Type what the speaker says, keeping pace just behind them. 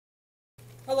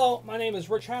Hello, my name is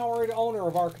Rich Howard, owner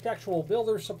of Architectural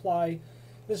Builders Supply.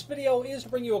 This video is to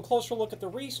bring you a closer look at the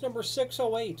Reese number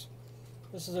 608.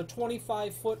 This is a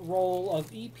 25-foot roll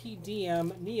of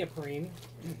EPDM Neoprene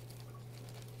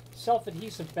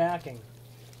self-adhesive backing.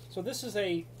 So this is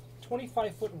a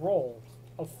 25-foot roll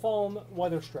of foam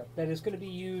weather strip that is going to be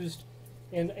used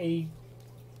in a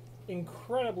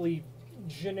incredibly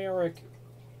generic,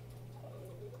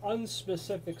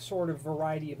 unspecific sort of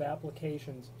variety of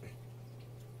applications.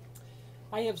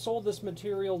 I have sold this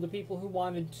material to people who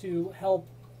wanted to help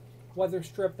weather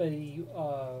strip a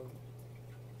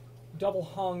double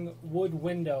hung wood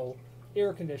window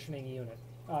air conditioning unit,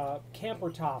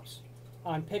 camper tops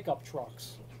on pickup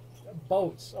trucks,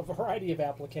 boats, a variety of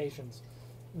applications.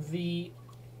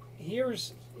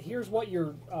 Here's what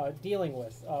you're dealing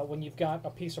with when you've got a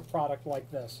piece of product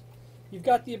like this. You've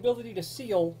got the ability to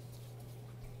seal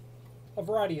a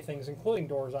variety of things, including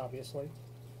doors, obviously,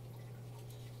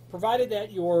 provided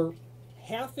that your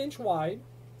 1/2 inch wide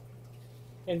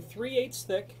and 3/8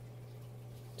 thick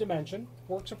dimension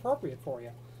works appropriate for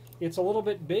you. It's a little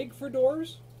bit big for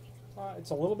doors, it's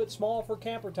a little bit small for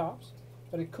camper tops,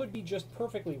 but it could be just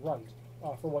perfectly right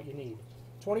for what you need.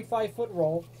 25-foot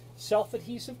roll,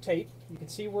 self-adhesive tape. You can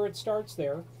see where it starts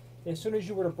there. As soon as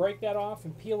you were to break that off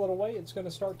and peel it away, it's going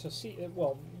to start to see it.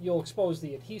 Well, you'll expose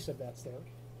the adhesive that's there.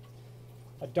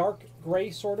 A dark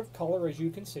gray sort of color, as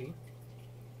you can see.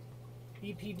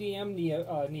 EPDM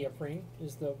neoprene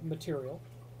is the material.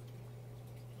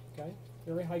 Okay,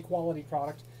 very high quality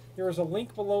product. There is a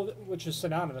link below, which is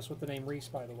synonymous with the name Reese,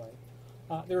 by the way.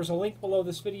 There is a link below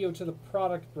this video to the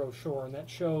product brochure, and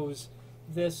that shows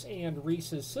this and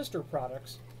Reese's sister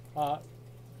products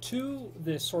to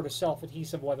this sort of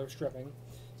self-adhesive weather stripping,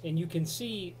 and you can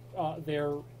see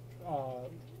there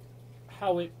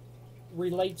how it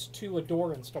relates to a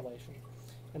door installation,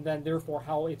 and then therefore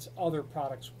how its other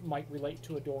products might relate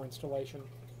to a door installation.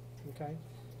 Okay,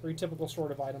 very typical sort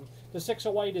of item. The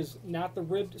 608 is not the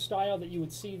ribbed style that you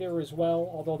would see there as well,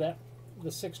 although that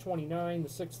the 629, the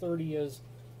 630 is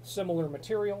similar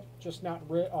material, just not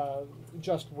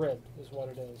just ribbed is what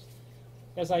it is.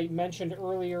 As I mentioned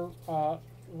earlier,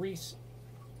 Reese,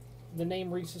 the name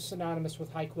Reese is synonymous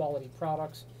with high quality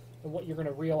products, and what you're going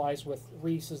to realize with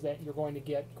Reese is that you're going to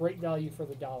get great value for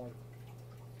the dollar.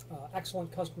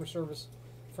 Excellent customer service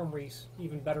from Reese,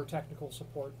 even better technical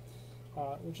support,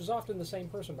 which is often the same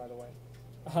person, by the way.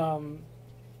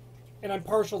 And I'm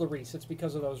partial to Reese. It's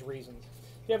because of those reasons.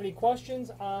 If you have any questions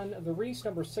on the Reese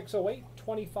number 608,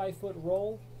 25-foot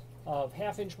roll of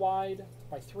 1/2 inch wide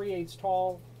by 3/8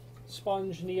 tall,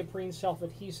 sponge neoprene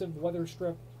self-adhesive weather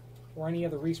strip, or any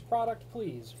other Reese product,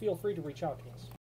 please feel free to reach out to us.